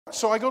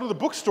So I go to the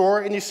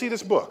bookstore and you see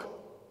this book,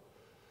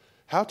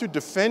 How to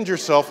Defend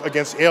Yourself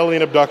Against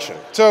Alien Abduction.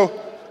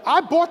 So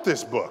I bought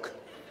this book.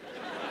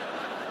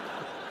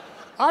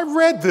 I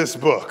read this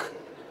book.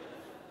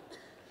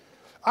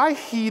 I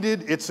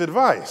heeded its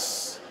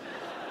advice.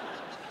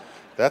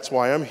 That's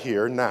why I'm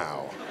here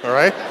now, all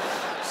right?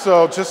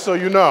 So just so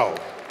you know.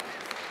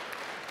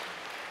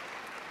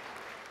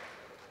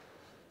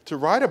 To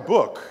write a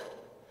book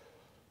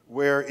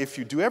where if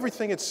you do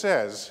everything it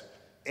says,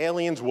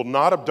 aliens will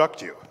not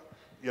abduct you,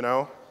 you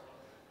know?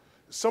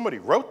 Somebody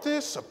wrote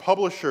this, a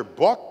publisher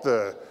bought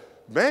the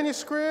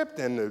manuscript,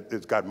 and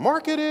it got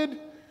marketed.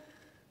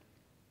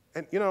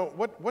 And you know,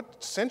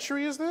 what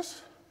century is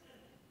this?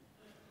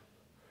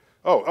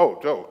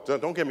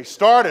 Don't get me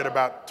started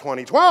about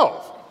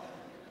 2012.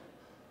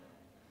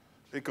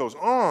 It goes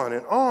on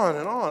and on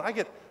and on. I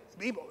get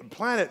people,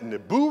 planet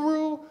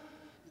Nibiru,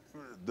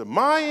 the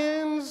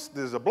Mayans,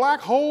 there's a black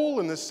hole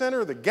in the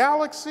center of the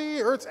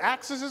galaxy, Earth's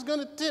axis is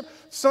gonna tip,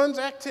 sun's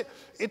active.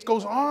 It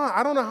goes on.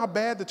 I don't know how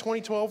bad the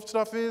 2012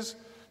 stuff is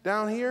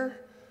down here,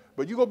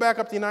 but you go back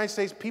up to the United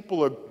States,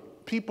 people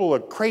are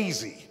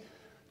crazy.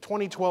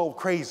 2012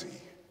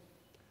 crazy.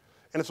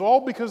 And it's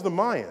all because the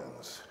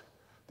Mayans,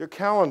 their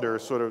calendar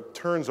sort of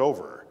turns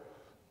over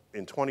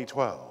in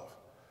 2012.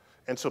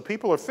 And so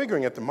people are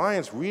figuring that the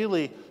Mayans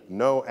really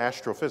know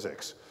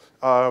astrophysics.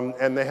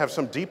 And they have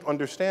some deep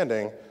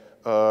understanding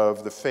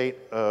of the fate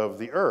of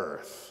the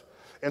Earth.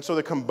 And so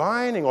they're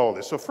combining all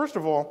this. So first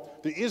of all,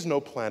 there is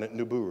no planet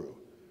Nibiru.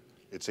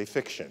 It's a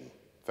fiction,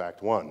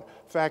 fact one.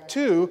 Fact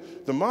two,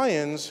 the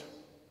Mayans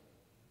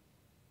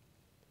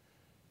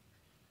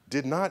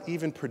did not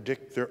even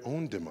predict their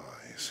own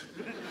demise.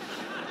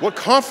 What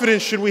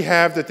confidence should we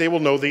have that they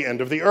will know the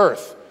end of the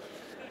Earth?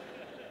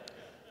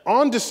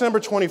 On December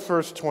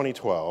 21st,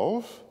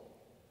 2012,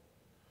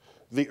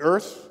 the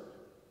Earth,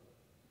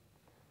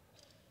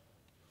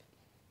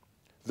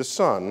 the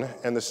sun,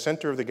 and the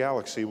center of the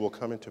galaxy will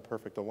come into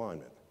perfect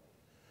alignment.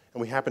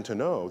 And we happen to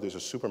know there's a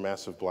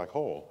supermassive black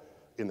hole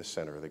in the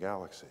center of the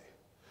galaxy.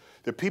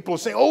 The people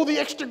say, oh, the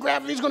extra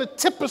gravity is going to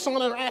tip us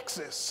on our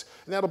axis,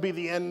 and that'll be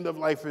the end of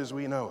life as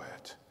we know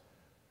it.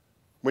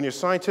 When you're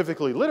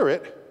scientifically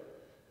literate,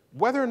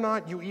 whether or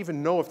not you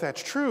even know if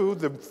that's true,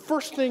 the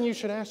first thing you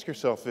should ask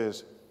yourself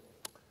is,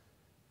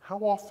 how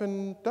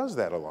often does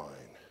that align?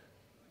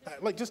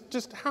 Like,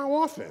 just how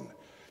often?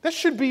 That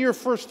should be your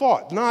first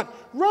thought, not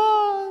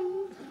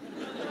run.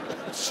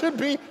 It should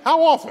be,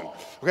 how often,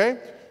 okay?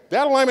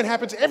 That alignment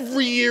happens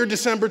every year,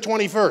 December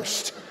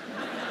 21st.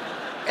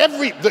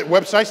 The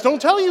websites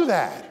don't tell you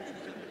that.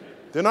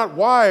 They're not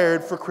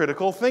wired for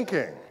critical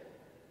thinking.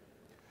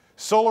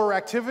 Solar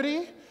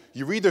activity,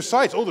 you read their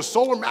sites. Oh, the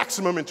solar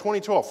maximum in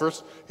 2012.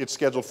 First, it's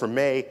scheduled for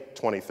May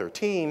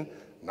 2013,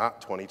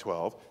 not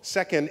 2012.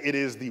 Second, it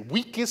is the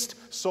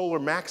weakest solar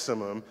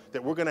maximum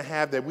that we're going to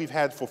have that we've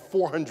had for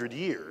 400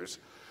 years.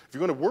 If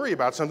you're going to worry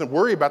about something,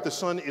 worry about the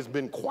sun has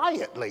been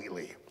quiet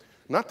lately.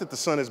 Not that the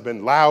sun has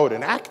been loud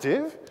and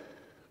active.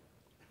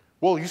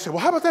 Well, you say, well,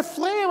 how about that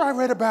flare I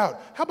read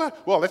about? How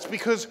about, well, that's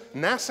because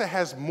NASA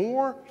has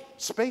more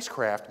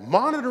spacecraft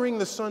monitoring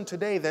the sun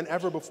today than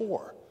ever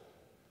before.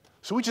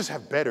 So we just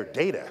have better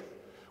data.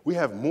 We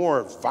have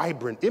more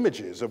vibrant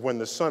images of when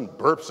the sun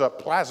burps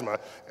up plasma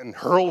and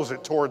hurls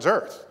it towards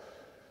Earth.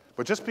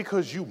 But just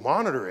because you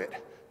monitor it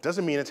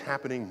doesn't mean it's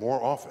happening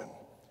more often.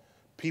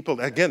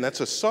 People, again,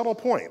 that's a subtle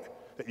point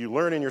that you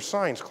learn in your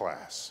science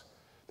class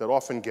that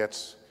often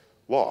gets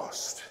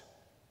lost.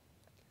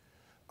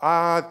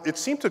 It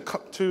seemed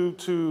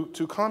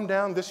to calm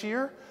down this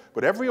year,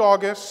 but every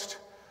August,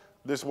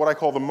 there's what I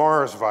call the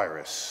Mars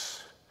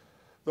virus.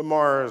 The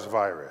Mars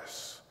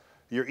virus.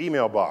 Your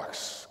email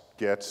box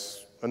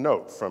gets a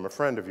note from a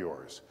friend of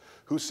yours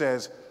who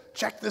says,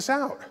 check this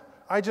out.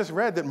 I just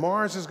read that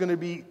Mars is going to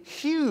be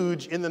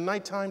huge in the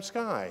nighttime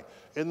sky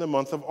in the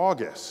month of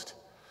August.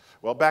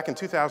 Well, back in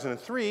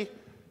 2003,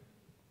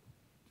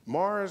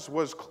 Mars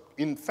was,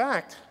 in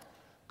fact,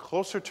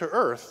 closer to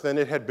Earth than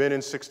it had been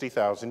in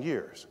 60,000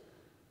 years.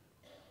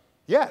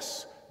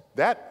 Yes,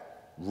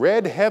 that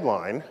red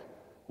headline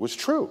was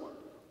true.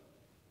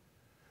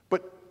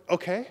 But,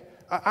 okay,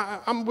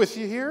 I'm with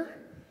you here,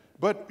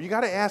 but you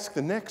got to ask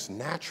the next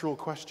natural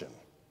question.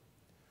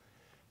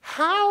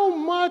 How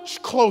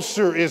much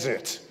closer is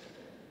it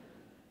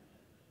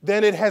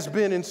than it has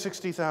been in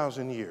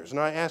 60,000 years? And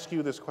I ask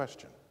you this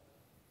question.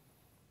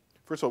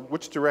 First of all,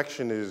 which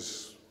direction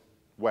is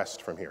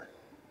west from here?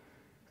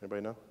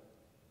 Anybody know?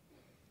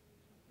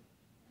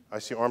 I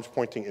see arms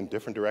pointing in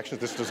different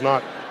directions. This does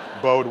not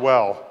bode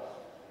well.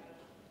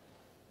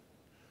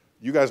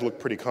 You guys look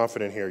pretty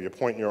confident here. You're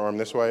pointing your arm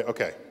this way.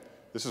 Okay,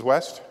 this is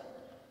west?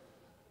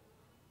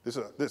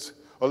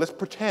 Oh, let's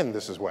pretend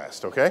this is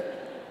west, okay?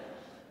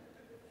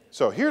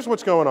 So here's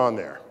what's going on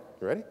there.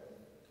 You ready?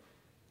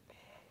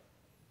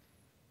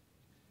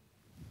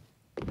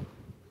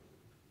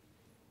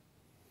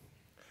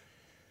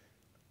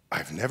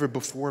 I've never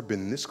before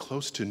been this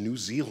close to New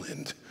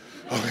Zealand.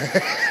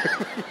 Okay.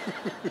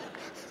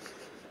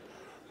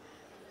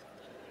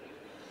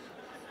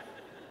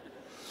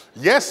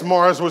 Yes,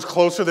 Mars was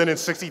closer than in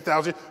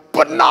 60,000,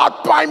 but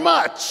not by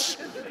much,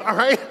 all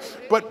right?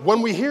 But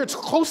when we hear it's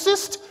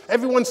closest,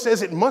 everyone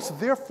says it must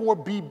therefore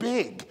be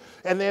big.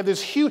 And they have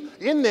this huge,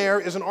 in there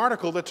is an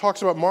article that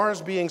talks about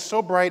Mars being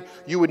so bright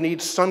you would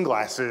need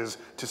sunglasses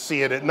to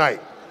see it at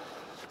night.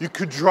 You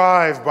could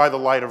drive by the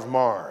light of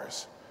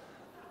Mars.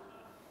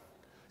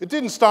 It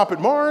didn't stop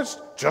at Mars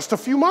just a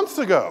few months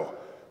ago.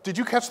 Did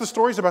you catch the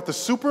stories about the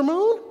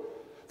supermoon?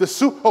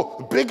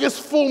 The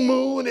biggest full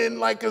moon in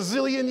like a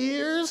zillion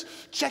years?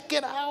 Check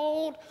it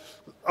out.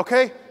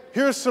 Okay,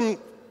 here's some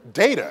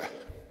data.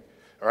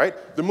 All right,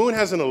 the moon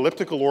has an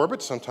elliptical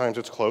orbit. Sometimes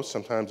it's close,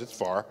 sometimes it's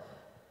far.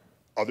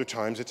 Other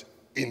times it's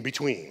in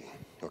between,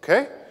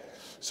 okay?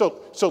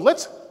 So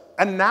let's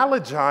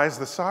analogize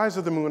the size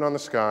of the moon on the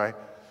sky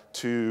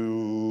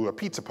to a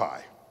pizza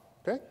pie,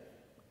 okay?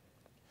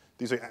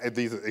 These are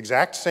these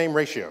exact same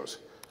ratios.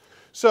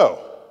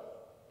 So,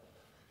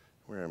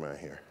 where am I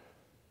here?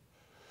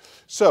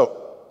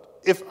 So,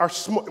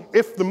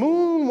 if the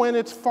moon, when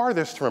it's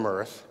farthest from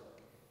Earth,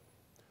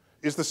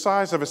 is the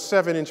size of a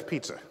 7-inch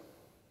pizza,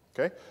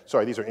 okay?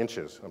 Sorry, these are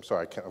inches. I'm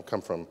sorry, I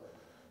come from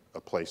a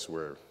place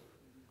where,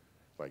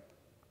 like,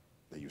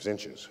 they use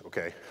inches,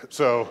 okay?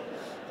 So,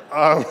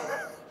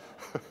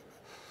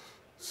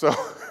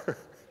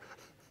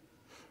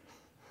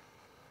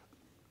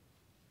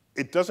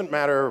 it doesn't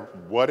matter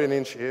what an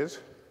inch is.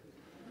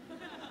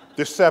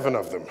 There's 7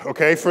 of them,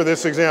 okay, for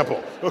this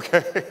example,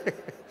 okay?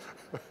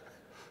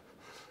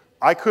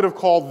 I could have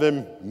called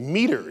them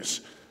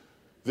meters.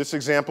 This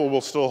example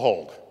will still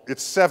hold.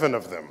 It's 7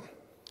 of them.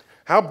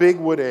 How big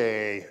would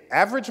an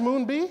average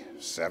moon be?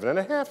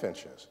 7.5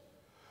 inches.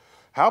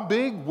 How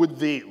big would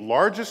the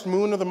largest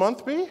moon of the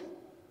month be?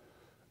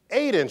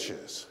 8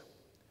 inches.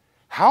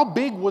 How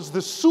big was the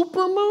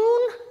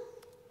supermoon?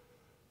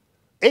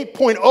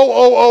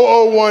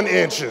 8.00001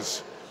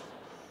 inches.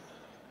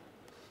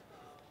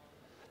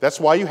 That's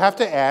why you have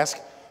to ask,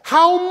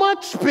 how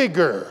much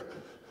bigger?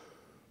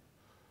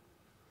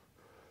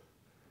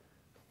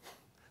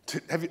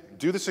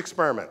 Do this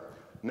experiment.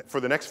 For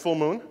the next full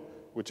moon,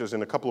 which is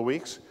in a couple of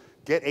weeks,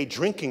 get a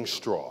drinking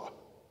straw.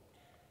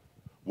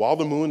 While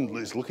the moon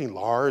is looking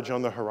large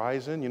on the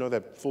horizon, you know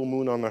that full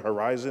moon on the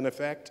horizon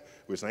effect,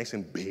 where it's nice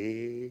and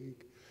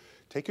big?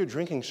 Take your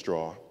drinking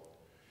straw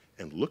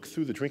and look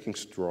through the drinking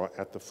straw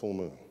at the full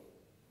moon.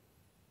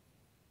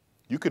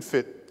 You could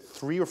fit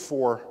 3 or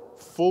 4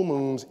 full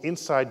moons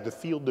inside the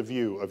field of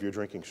view of your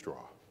drinking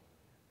straw.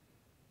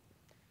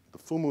 The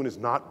full moon is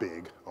not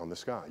big on the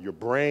sky. Your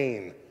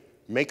brain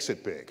makes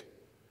it big,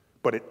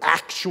 but it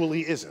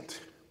actually isn't.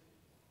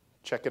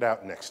 Check it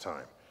out next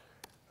time.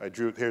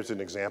 Here's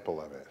an example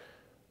of it,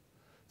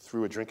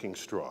 through a drinking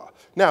straw.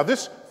 Now,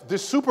 this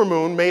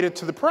supermoon made it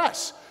to the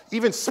press.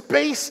 Even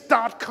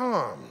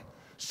space.com,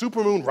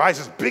 supermoon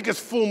rises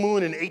biggest full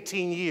moon in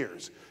 18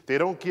 years. They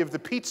don't give the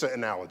pizza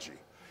analogy.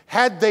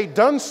 Had they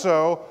done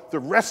so, the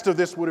rest of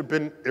this would have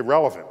been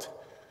irrelevant.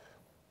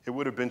 It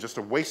would have been just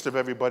a waste of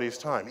everybody's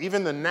time.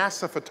 Even the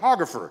NASA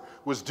photographer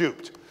was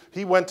duped.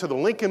 He went to the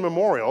Lincoln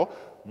Memorial,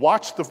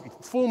 watched the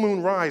full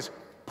moon rise,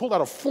 pulled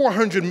out a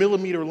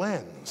 400-millimeter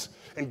lens,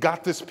 and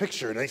got this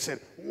picture. And they said,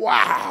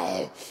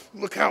 wow,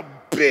 look how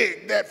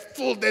big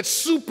that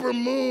super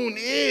moon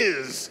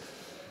is.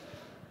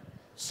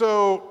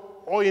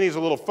 So all you need is a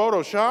little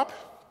Photoshop.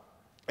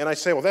 And I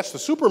say, well, that's the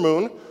super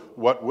moon.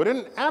 What would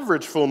an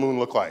average full moon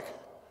look like?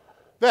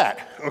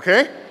 That,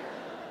 okay?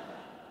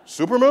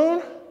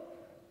 Supermoon.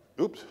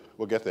 Oops,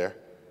 we'll get there.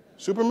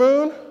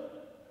 Supermoon,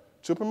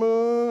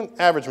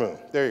 average moon.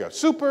 There you go.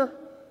 Super,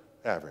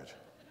 average.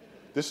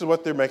 This is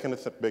what they're making a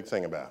big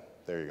thing about.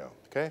 There you go,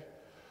 okay?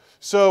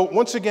 So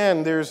once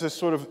again, there's an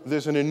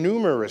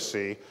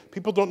innumeracy.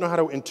 People don't know how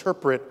to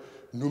interpret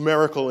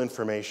numerical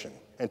information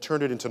and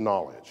turn it into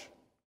knowledge.